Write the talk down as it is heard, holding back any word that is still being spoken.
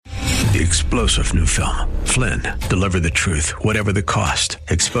the explosive new film, Flynn, Deliver the Truth, Whatever the Cost,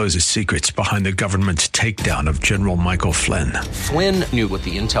 exposes secrets behind the government's takedown of General Michael Flynn. Flynn knew what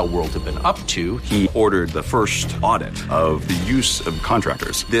the intel world had been up to. He ordered the first audit of the use of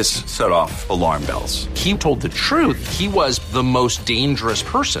contractors. This set off alarm bells. He told the truth. He was the most dangerous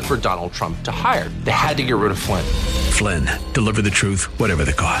person for Donald Trump to hire. They had to get rid of Flynn. Flynn, Deliver the Truth, Whatever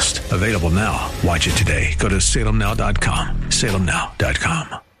the Cost. Available now. Watch it today. Go to salemnow.com.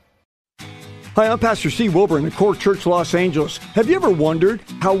 salemnow.com. Hi, I'm Pastor Steve Wilburn, the Core Church Los Angeles. Have you ever wondered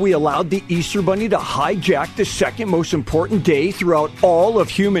how we allowed the Easter Bunny to hijack the second most important day throughout all of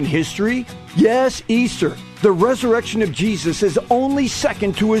human history? Yes, Easter. The resurrection of Jesus is only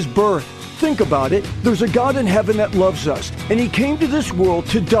second to his birth. Think about it. There's a God in heaven that loves us, and he came to this world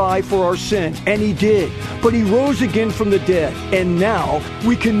to die for our sin, and he did. But he rose again from the dead, and now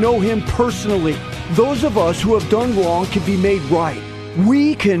we can know him personally. Those of us who have done wrong can be made right.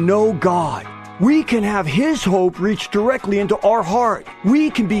 We can know God. We can have his hope reach directly into our heart.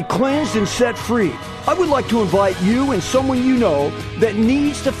 We can be cleansed and set free. I would like to invite you and someone you know that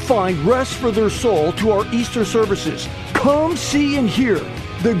needs to find rest for their soul to our Easter services. Come see and hear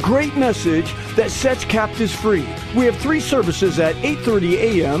the great message that sets captives free. We have 3 services at 8:30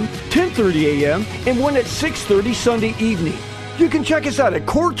 a.m., 10:30 a.m., and one at 6:30 Sunday evening. You can check us out at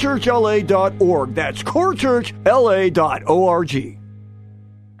corechurchla.org. That's corechurchla.org.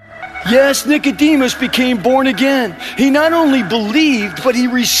 Yes, Nicodemus became born again. He not only believed, but he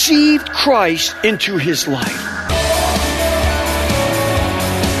received Christ into his life.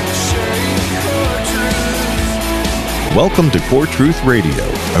 Welcome to Core Truth Radio,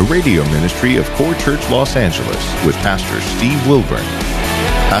 a radio ministry of Core Church Los Angeles with Pastor Steve Wilburn.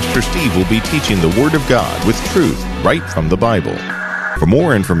 Pastor Steve will be teaching the Word of God with truth right from the Bible. For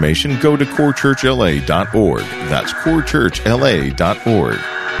more information, go to corechurchla.org. That's corechurchla.org.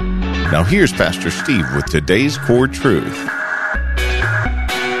 Now here's Pastor Steve with today's Core Truth.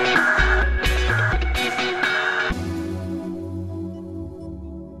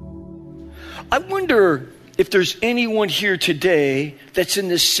 I wonder if there's anyone here today that's in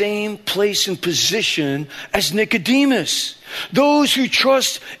the same place and position as Nicodemus. Those who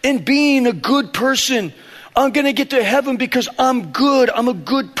trust in being a good person. I'm going to get to heaven because I'm good. I'm a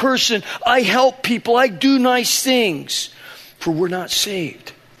good person. I help people. I do nice things. For we're not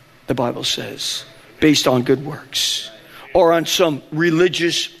saved, the Bible says, based on good works or on some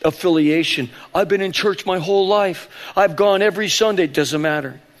religious affiliation. I've been in church my whole life. I've gone every Sunday. It doesn't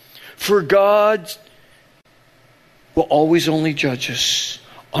matter. For God will always only judge us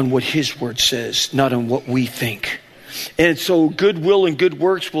on what his word says, not on what we think. And so goodwill and good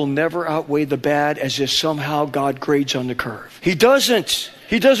works will never outweigh the bad, as if somehow God grades on the curve. He doesn't.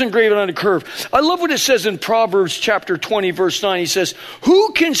 He doesn't grade on the curve. I love what it says in Proverbs chapter 20, verse 9. He says,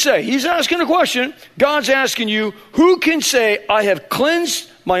 who can say, he's asking a question. God's asking you, who can say, I have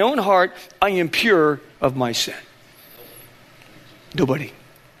cleansed my own heart. I am pure of my sin. Nobody.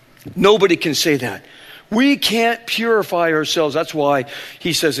 Nobody can say that. We can't purify ourselves. That's why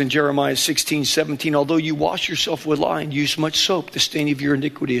he says in Jeremiah 16:17, although you wash yourself with lye and use much soap, the stain of your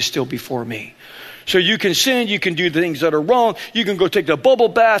iniquity is still before me. So you can sin, you can do the things that are wrong, you can go take the bubble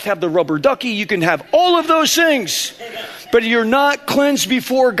bath, have the rubber ducky, you can have all of those things. But you're not cleansed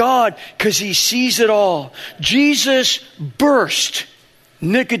before God because he sees it all. Jesus burst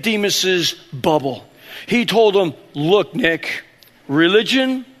Nicodemus's bubble. He told him, look, Nick,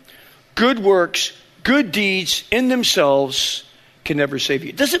 religion, good works, good deeds in themselves can never save you.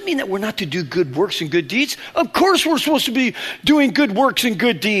 It doesn't mean that we're not to do good works and good deeds. Of course we're supposed to be doing good works and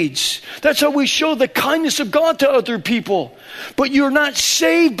good deeds. That's how we show the kindness of God to other people. But you're not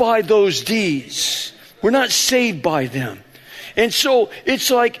saved by those deeds. We're not saved by them. And so it's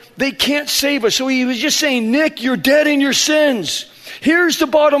like they can't save us. So he was just saying, Nick, you're dead in your sins. Here's the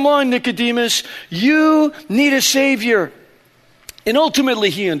bottom line, Nicodemus. You need a Savior. And ultimately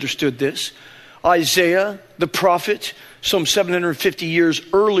he understood this. Isaiah, the prophet, some 750 years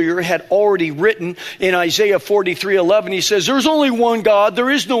earlier, had already written in Isaiah 43:11, he says, there's only one God, there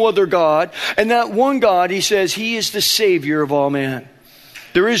is no other God. And that one God, he says, he is the Savior of all man.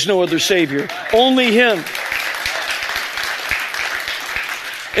 There is no other Savior, only him.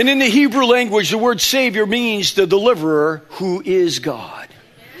 And in the Hebrew language, the word Savior means the deliverer who is God.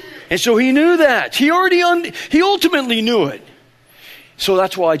 And so he knew that. He ultimately knew it. So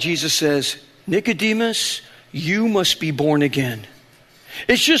that's why Jesus says, Nicodemus, you must be born again.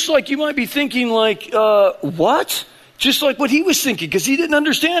 It's just like you might be thinking like, what? Just like what he was thinking, because he didn't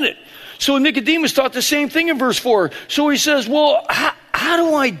understand it. So Nicodemus thought the same thing in verse 4. So he says, well, how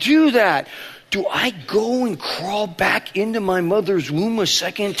do I do that? do I go and crawl back into my mother's womb a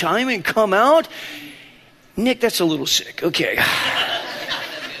second time and come out? Nick, that's a little sick. Okay.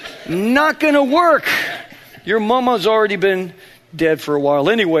 Not going to work. Your mama's already been dead for a while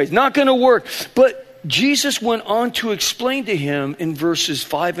anyways. Not going to work. But Jesus went on to explain to him in verses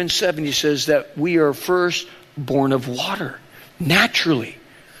 5 and 7. He says that we are first born of water, naturally.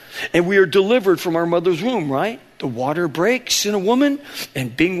 And we are delivered from our mother's womb, right? The water breaks in a woman,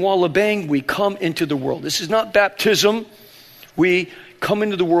 and bing walla bang, we come into the world. This is not baptism. We come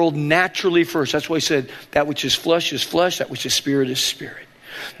into the world naturally first. That's why he said, that which is flesh, that which is spirit.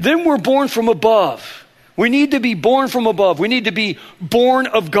 Then we're born from above. We need to be born from above. We need to be born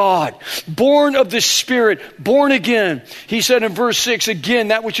of God, born of the Spirit, born again. He said in verse 6, again,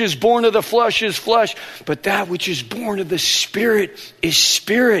 that which is born of the flesh is flesh, but that which is born of the Spirit is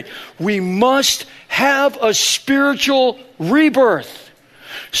spirit. We must have a spiritual rebirth.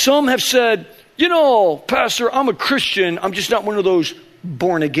 Some have said, Pastor, I'm a Christian. I'm just not one of those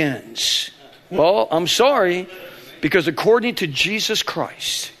born agains. Well, I'm sorry, because according to Jesus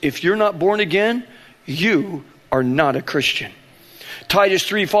Christ, if you're not born again, you are not a Christian. Titus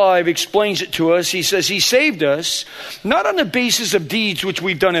 3:5 explains it to us. He says he saved us, not on the basis of deeds which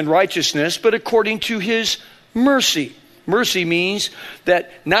we've done in righteousness, but according to his mercy. Mercy means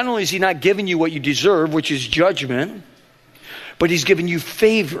that not only is he not giving you what you deserve, which is judgment, but he's giving you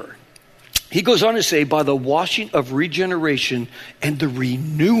favor. He goes on to say, by the washing of regeneration and the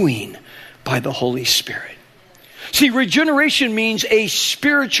renewing by the Holy Spirit. See, regeneration means a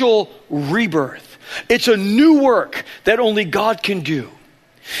spiritual rebirth. It's a new work that only God can do.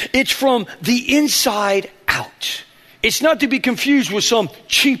 It's from the inside out. It's not to be confused with some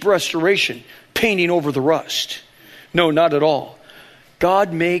cheap restoration, painting over the rust. No, not at all.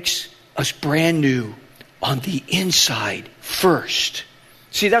 God makes us brand new on the inside first.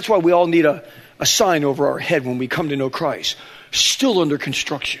 See, that's why we all need a sign over our head when we come to know Christ. Still under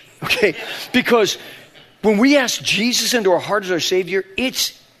construction, okay? Because when we ask Jesus into our heart as our Savior,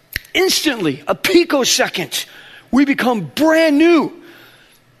 it's instantly, a picosecond, we become brand new.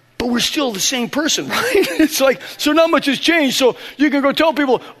 But we're still the same person, right? It's like, so not much has changed. So you can go tell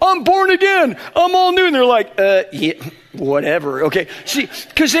people, I'm born again. I'm all new. And they're like, yeah, whatever. Okay. See,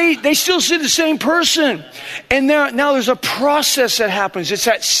 because they still see the same person. And now there's a process that happens. It's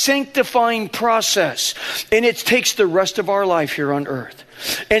that sanctifying process. And it takes the rest of our life here on earth.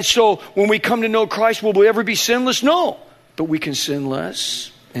 And so when we come to know Christ, will we ever be sinless? No. But we can sin less.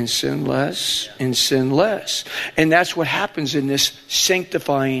 And sin less, and sin less. And that's what happens in this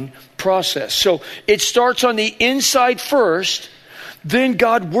sanctifying process. So it starts on the inside first, then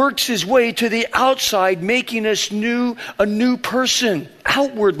God works his way to the outside, making us a new person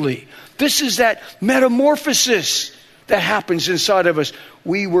outwardly. This is that metamorphosis that happens inside of us.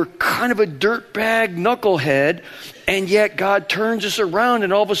 We were kind of a dirtbag knucklehead, and yet God turns us around,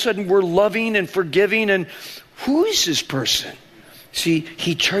 and all of a sudden we're loving and forgiving. And who is this person? See,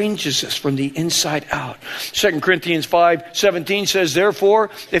 he changes us from the inside out. 2 Corinthians 5:17 says, therefore,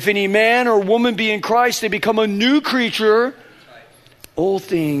 if any man or woman be in Christ, they become a new creature. Old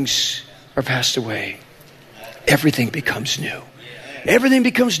things are passed away. Everything becomes new. Everything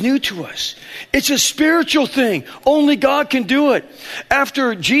becomes new to us. It's a spiritual thing. Only God can do it.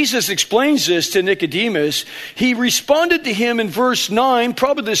 After Jesus explains this to Nicodemus, he responded to him in verse 9,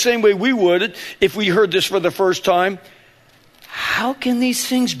 probably the same way we would if we heard this for the first time. How can these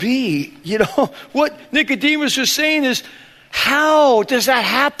things be? What Nicodemus is saying is, how does that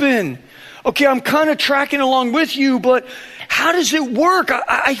happen? Okay, I'm kind of tracking along with you, but how does it work?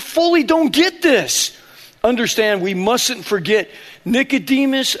 I fully don't get this. Understand, we mustn't forget,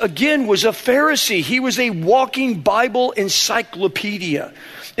 Nicodemus, again, was a Pharisee. He was a walking Bible encyclopedia.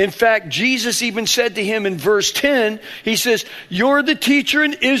 In fact, Jesus even said to him in verse 10, he says, you're the teacher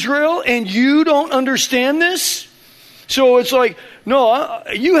in Israel and you don't understand this? So it's like, no,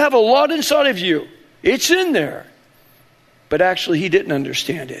 you have a lot inside of you. It's in there. But actually, he didn't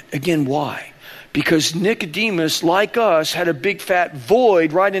understand it. Again, why? Because Nicodemus, like us, had a big fat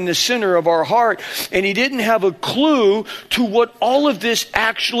void right in the center of our heart. And he didn't have a clue to what all of this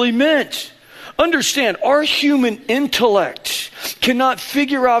actually meant. Understand, our human intellect cannot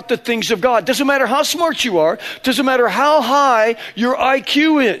figure out the things of God. Doesn't matter how smart you are. Doesn't matter how high your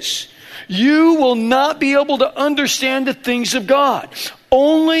IQ is. You will not be able to understand the things of God.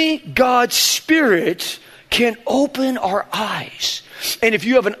 Only God's Spirit can open our eyes. And if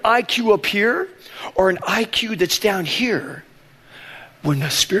you have an IQ up here or an IQ that's down here, when the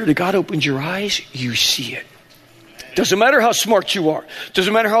Spirit of God opens your eyes, you see it. Doesn't matter how smart you are.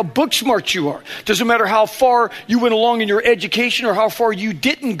 Doesn't matter how book smart you are. Doesn't matter how far you went along in your education or how far you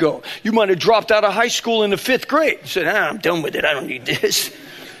didn't go. You might have dropped out of high school in the 5th grade and said, I'm done with it. I don't need this.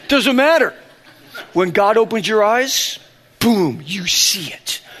 Doesn't matter. When God opens your eyes, boom, you see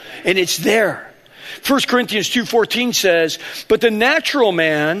it. And it's there. 1 Corinthians 2:14 says, but the natural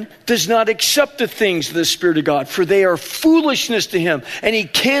man does not accept the things of the Spirit of God, for they are foolishness to him, and he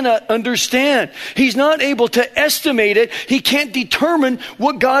cannot understand. He's not able to estimate it. He can't determine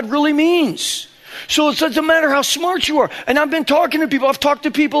what God really means. So it doesn't matter how smart you are. And I've been talking to people. I've talked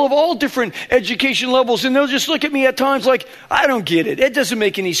to people of all different education levels, and they'll just look at me at times like, I don't get it. It doesn't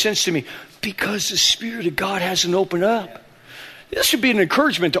make any sense to me. Because the Spirit of God hasn't opened up. This should be an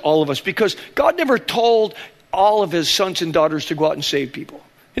encouragement to all of us, because God never told all of his sons and daughters to go out and save people.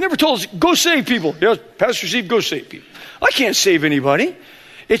 He never told us, go save people. Yes, Pastor Steve, go save people. I can't save anybody.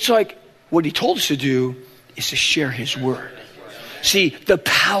 It's like what he told us to do is to share his word. See, the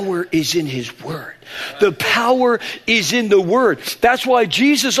power is in his word. The power is in the word. That's why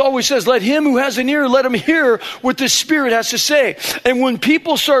Jesus always says, let him who has an ear, let him hear what the Spirit has to say. And when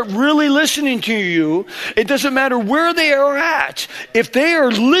people start really listening to you, it doesn't matter where they are at. If they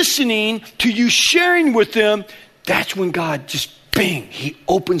are listening to you sharing with them, that's when God just, bing, he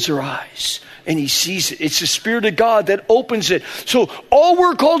opens their eyes. And he sees it. It's the Spirit of God that opens it. So all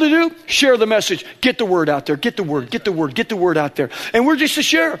we're called to do, share the message. Get the word out there. Get the word. Get the word. Get the word out there. And we're just to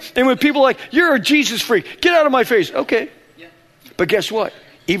share. And when people are like, you're a Jesus freak, get out of my face. Okay. Yeah. But guess what?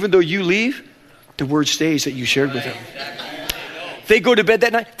 Even though you leave, the word stays that you shared with them. They go to bed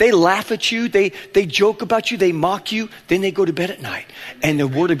that night. They laugh at you. They joke about you. They mock you. Then they go to bed at night. And the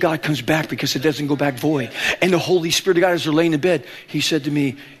word of God comes back because it doesn't go back void. And the Holy Spirit of God, as they're laying in bed, he said to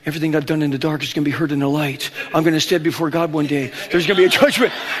me, everything I've done in the dark is going to be heard in the light. I'm going to stand before God one day. There's going to be a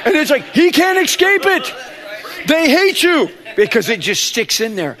judgment. And it's like, he can't escape it. They hate you because it just sticks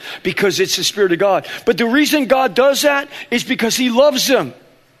in there because it's the Spirit of God. But the reason God does that is because he loves them.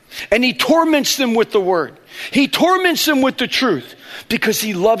 And he torments them with the word. He torments them with the truth because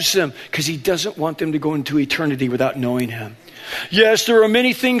he loves them, because he doesn't want them to go into eternity without knowing him. Yes, there are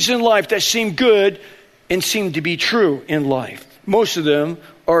many things in life that seem good and seem to be true in life. Most of them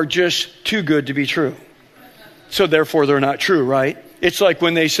are just too good to be true. So therefore they're not true, right? It's like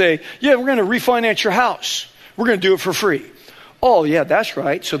when they say, yeah, we're going to refinance your house. We're going to do it for free. Oh, yeah, that's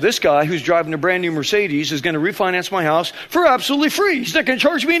right. So this guy who's driving a brand new Mercedes is going to refinance my house for absolutely free. He's not going to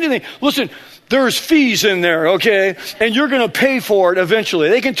charge me anything. Listen, there's fees in there, okay? And you're going to pay for it eventually.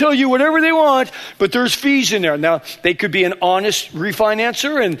 They can tell you whatever they want, but there's fees in there. Now, they could be an honest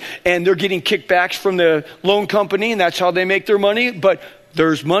refinancer, and they're getting kickbacks from the loan company, and that's how they make their money. But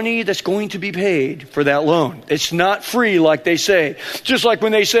there's money that's going to be paid for that loan. It's not free like they say. Just like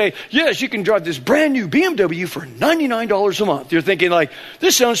when they say, yes, you can drive this brand new BMW for $99 a month. You're thinking like,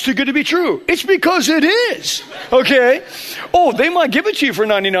 this sounds too good to be true. It's because it is. Okay? Oh, they might give it to you for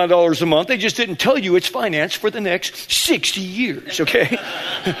 $99 a month. They just didn't tell you it's financed for the next 60 years. Okay?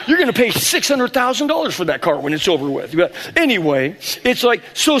 You're going to pay $600,000 for that car when it's over with. But anyway, it's like,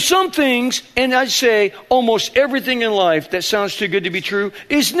 so some things, and I'd say almost everything in life that sounds too good to be true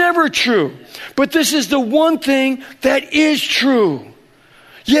is never true. But this is the one thing that is true.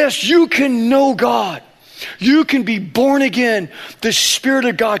 Yes, you can know God. You can be born again. The Spirit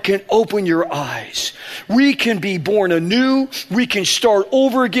of God can open your eyes. We can be born anew. We can start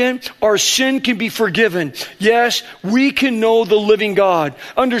over again. Our sin can be forgiven. Yes, we can know the living God.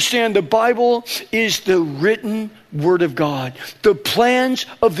 Understand, the Bible is the written Word of God. The plans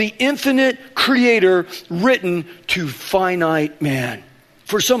of the infinite Creator written to finite man.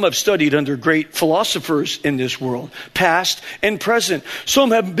 For some have studied under great philosophers in this world, past and present.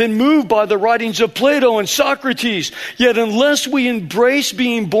 Some have been moved by the writings of Plato and Socrates. Yet unless we embrace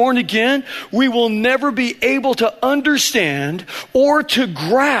being born again, we will never be able to understand or to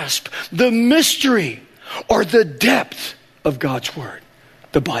grasp the mystery or the depth of God's Word,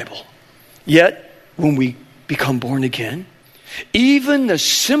 the Bible. Yet, when we become born again, even the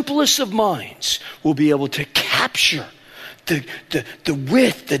simplest of minds will be able to capture the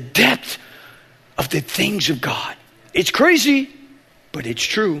width, the depth of the things of God. It's crazy, but it's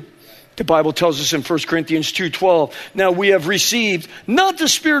true. The Bible tells us in 1 Corinthians 2:12, now we have received not the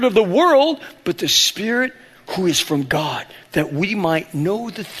spirit of the world, but the Spirit who is from God, that we might know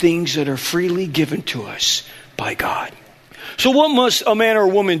the things that are freely given to us by God. So what must a man or a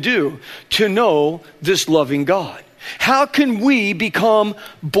woman do to know this loving God? How can we become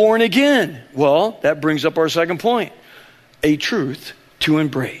born again? Well, that brings up our second point. A truth to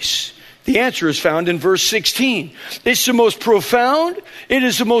embrace. The answer is found in verse 16. It's the most profound, it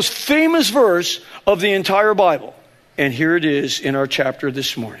is the most famous verse of the entire Bible. And here it is in our chapter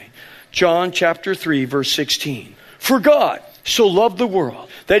this morning. John chapter 3, verse 16. For God so loved the world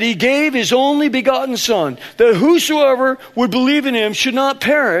that he gave his only begotten Son, that whosoever would believe in him should not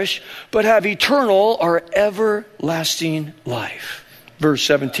perish, but have eternal or everlasting life. Verse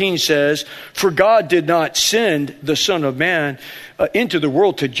 17 says, for God did not send the Son of Man into the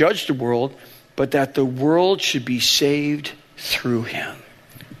world to judge the world, but that the world should be saved through him.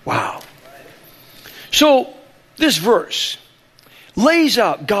 Wow. So this verse lays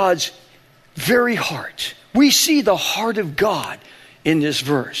out God's very heart. We see the heart of God in this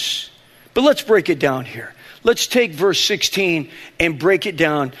verse. But let's break it down here. Let's take verse 16 and break it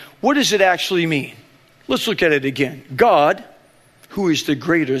down. What does it actually mean? Let's look at it again. God, who is the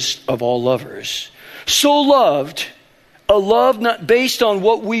greatest of all lovers, so loved, a love not based on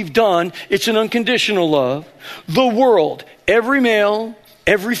what we've done, it's an unconditional love, the world, every male,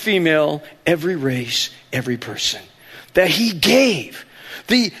 every female, every race, every person, that he gave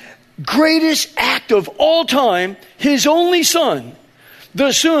the greatest act of all time, his only Son,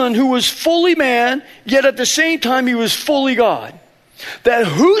 the Son who was fully man, yet at the same time he was fully God, that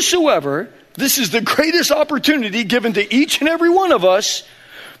whosoever, this is the greatest opportunity given to each and every one of us,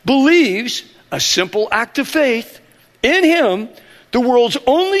 believes, a simple act of faith in him, the world's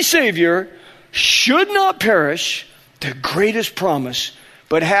only Savior, should not perish, the greatest promise,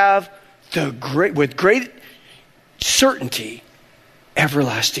 but have with great certainty,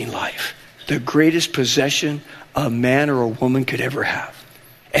 everlasting life. The greatest possession a man or a woman could ever have.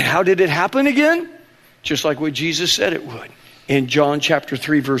 And how did it happen again? Just like what Jesus said it would. In John chapter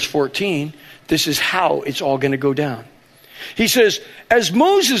 3, verse 14, this is how it's all going to go down. He says, as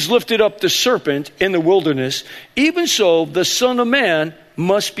Moses lifted up the serpent in the wilderness, even so the Son of Man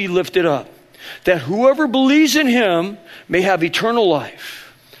must be lifted up, that whoever believes in him may have eternal life.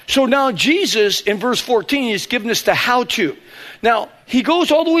 So now Jesus, in verse 14, is giving us the how-to. Now, he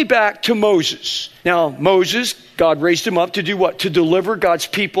goes all the way back to Moses. Now, Moses, God raised him up to do what? To deliver God's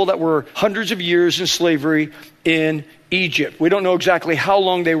people that were hundreds of years in slavery in Egypt. We don't know exactly how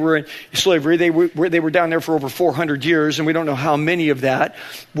long they were in slavery. They were down there for over 400 years, and we don't know how many of that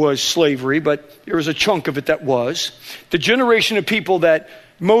was slavery, but there was a chunk of it that was. The generation of people that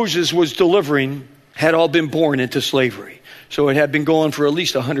Moses was delivering had all been born into slavery. So it had been going for at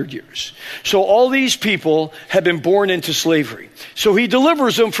least 100 years. So all these people had been born into slavery. So he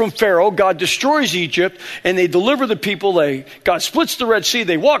delivers them from Pharaoh. God destroys Egypt, and they deliver the people. God splits the Red Sea.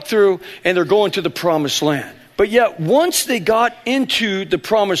 They walk through, and they're going to the promised land. But yet, once they got into the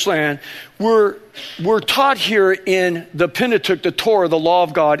promised land, we're taught here in the Pentateuch, the Torah, the law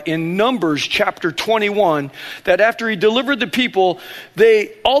of God, in Numbers chapter 21, that after he delivered the people,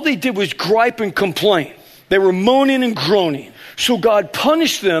 all they did was gripe and complain. They were moaning and groaning. So God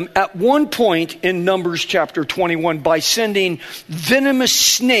punished them at one point in Numbers chapter 21 by sending venomous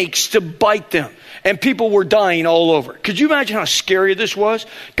snakes to bite them. And people were dying all over. Could you imagine how scary this was?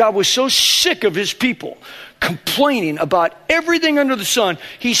 God was so sick of his people complaining about everything under the sun.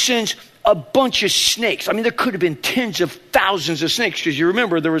 He sends a bunch of snakes. I mean, there could have been tens of thousands of snakes, because you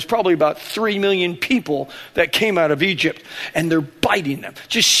remember there was probably about 3 million people that came out of Egypt, and they're biting them.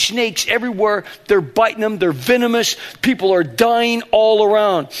 Just snakes everywhere. They're biting them. They're venomous. People are dying all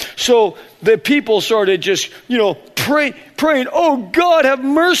around. So the people started just, praying, oh God, have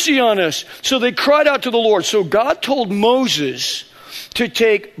mercy on us. So they cried out to the Lord. So God told Moses to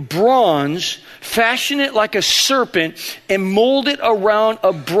take bronze, fashion it like a serpent, and mold it around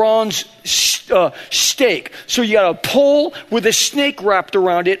a bronze stake. So you got a pole with a snake wrapped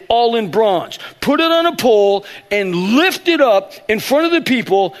around it, all in bronze. Put it on a pole and lift it up in front of the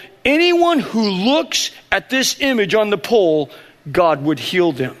people. Anyone who looks at this image on the pole, God would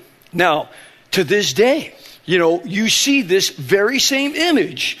heal them. Now, to this day, you see this very same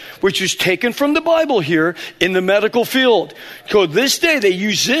image, which is taken from the Bible here in the medical field. So this day, they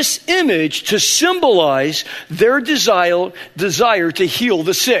use this image to symbolize their desire to heal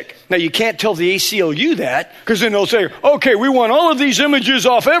the sick. Now, you can't tell the ACLU that, because then they'll say, okay, we want all of these images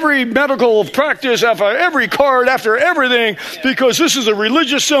off every medical practice, after every card, after everything, because this is a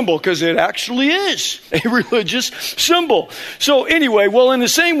religious symbol, because it actually is a religious symbol. So anyway, in the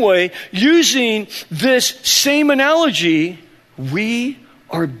same way, using this same analogy, we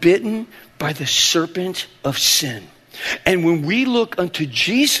are bitten by the serpent of sin. And when we look unto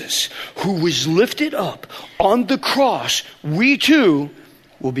Jesus, who was lifted up on the cross, we too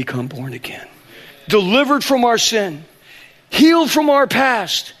will become born again, delivered from our sin, healed from our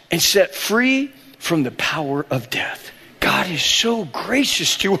past, and set free from the power of death. God God is so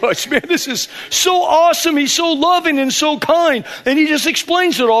gracious to us. Man, this is so awesome. He's so loving and so kind. And he just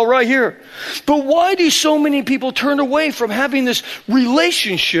explains it all right here. But why do so many people turn away from having this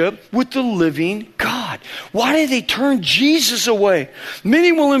relationship with the living God? Why do they turn Jesus away?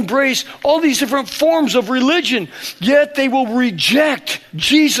 Many will embrace all these different forms of religion, yet they will reject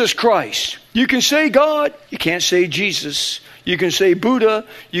Jesus Christ. You can say God, you can't say Jesus. You can say Buddha,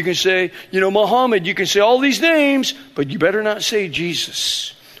 you can say, Muhammad, you can say all these names, but you better not say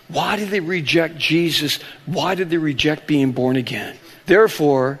Jesus. Why do they reject Jesus? Why do they reject being born again?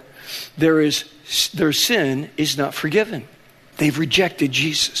 Therefore, their sin is not forgiven. They've rejected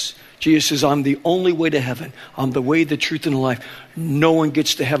Jesus. Jesus says, I'm the only way to heaven. I'm the way, the truth, and the life. No one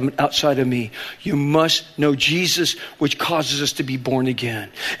gets to heaven outside of me. You must know Jesus, which causes us to be born again.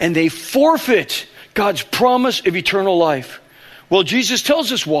 And they forfeit God's promise of eternal life. Well, Jesus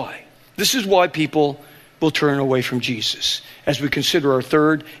tells us why. This is why people will turn away from Jesus. As we consider our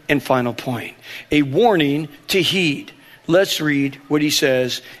third and final point, a warning to heed. Let's read what he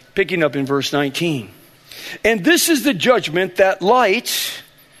says, picking up in verse 19. And this is the judgment that light,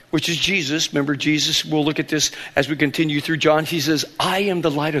 which is Jesus. Remember Jesus, we'll look at this as we continue through John. He says, I am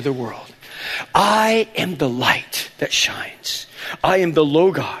the light of the world. I am the light that shines. I am the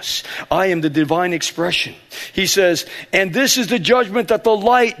Logos. I am the divine expression. He says, and this is the judgment that the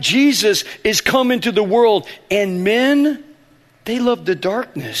light, Jesus, is come into the world. And men, they love the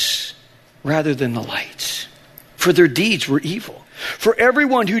darkness rather than the light, for their deeds were evil. For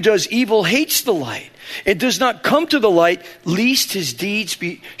everyone who does evil hates the light and does not come to the light, lest his deeds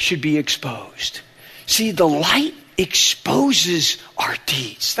should be exposed. See, the light exposes our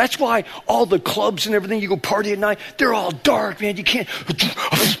deeds. That's why all the clubs and everything, you go party at night, they're all dark, man. You can't.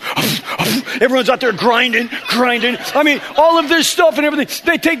 Everyone's out there grinding. I mean, all of this stuff and everything.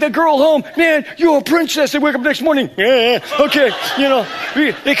 They take the girl home. Man, you're a princess. They wake up next morning. Yeah, okay,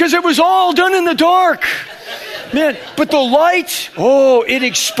 because it was all done in the dark. Man, but the light, it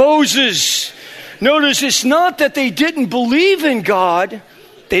exposes. Notice it's not that they didn't believe in God.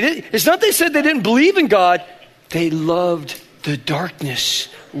 It's not they said they didn't believe in God. They loved the darkness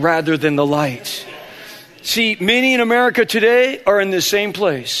rather than the light. See, many in America today are in the same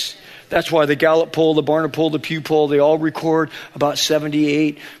place. That's why the Gallup poll, the Barna poll, the Pew poll, they all record about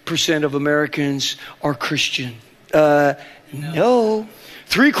 78% of Americans are Christian. No.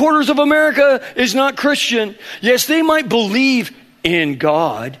 3/4 of America is not Christian. Yes, they might believe in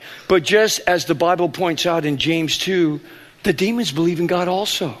God, but just as the Bible points out in James 2, the demons believe in God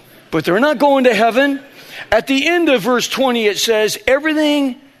also. But they're not going to heaven. At the end of verse 20, it says,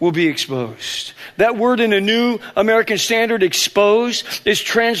 everything will be exposed. That word in the New American Standard, exposed, is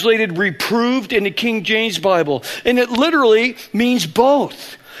translated reproved in the King James Bible. And it literally means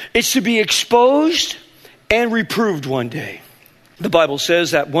both. It's to be exposed and reproved one day. The Bible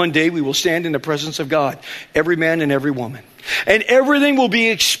says that one day we will stand in the presence of God, every man and every woman. And everything will be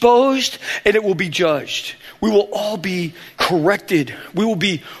exposed and it will be judged. We will all be corrected. We will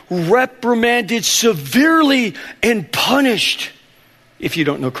be reprimanded severely and punished if you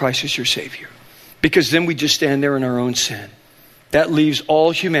don't know Christ as your Savior. Because then we just stand there in our own sin. That leaves all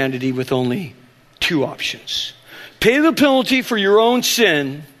humanity with only two options. Pay the penalty for your own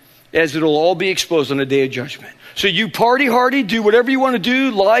sin, as it'll all be exposed on the day of judgment. So you party hardy, do whatever you want to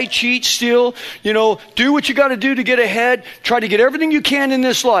do, lie, cheat, steal, do what you got to do to get ahead. Try to get everything you can in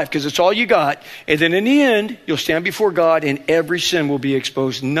this life because it's all you got. And then in the end, you'll stand before God and every sin will be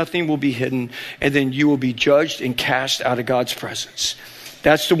exposed. Nothing will be hidden. And then you will be judged and cast out of God's presence.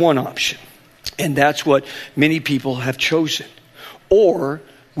 That's the one option. And that's what many people have chosen. Or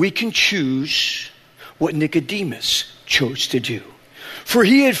we can choose what Nicodemus chose to do. For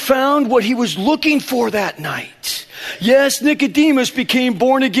he had found what he was looking for that night. Yes, Nicodemus became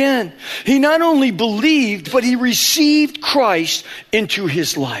born again. He not only believed, but he received Christ into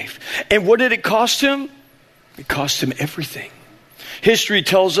his life. And what did it cost him? It cost him everything. History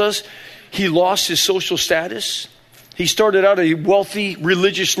tells us he lost his social status. He started out a wealthy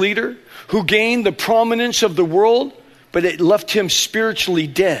religious leader who gained the prominence of the world, but it left him spiritually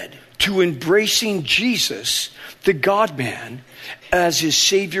dead to embracing Jesus, the God-man, as his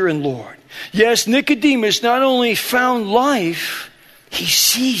Savior and Lord. Yes, Nicodemus not only found life, he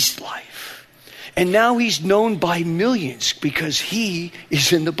seized life. And now he's known by millions because he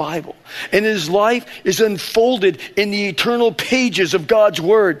is in the Bible. And his life is unfolded in the eternal pages of God's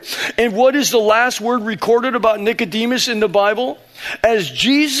Word. And what is the last word recorded about Nicodemus in the Bible? As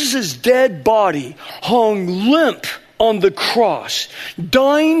Jesus' dead body hung limp on the cross,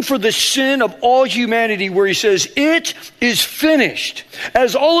 dying for the sin of all humanity, where he says, "It is finished,"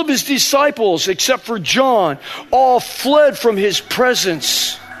 as all of his disciples, except for John, all fled from his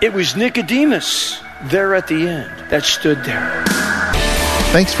presence. It was Nicodemus there at the end that stood there.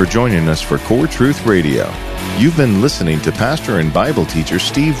 Thanks for joining us for Core Truth Radio. You've been listening to pastor and Bible teacher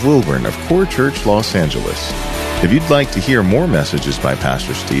Steve Wilburn of Core Church Los Angeles. If you'd like to hear more messages by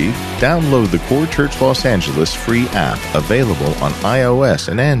Pastor Steve, download the Core Church Los Angeles free app available on iOS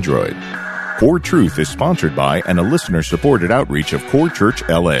and Android. Core Truth is sponsored by and a listener-supported outreach of Core Church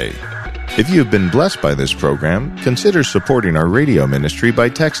LA. If you have been blessed by this program, consider supporting our radio ministry by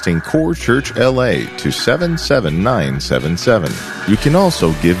texting Core Church LA to 77977. You can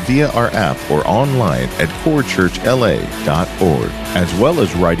also give via our app or online at corechurchla.org, as well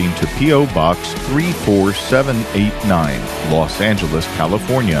as writing to P.O. Box 34789, Los Angeles,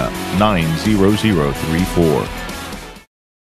 California, 90034.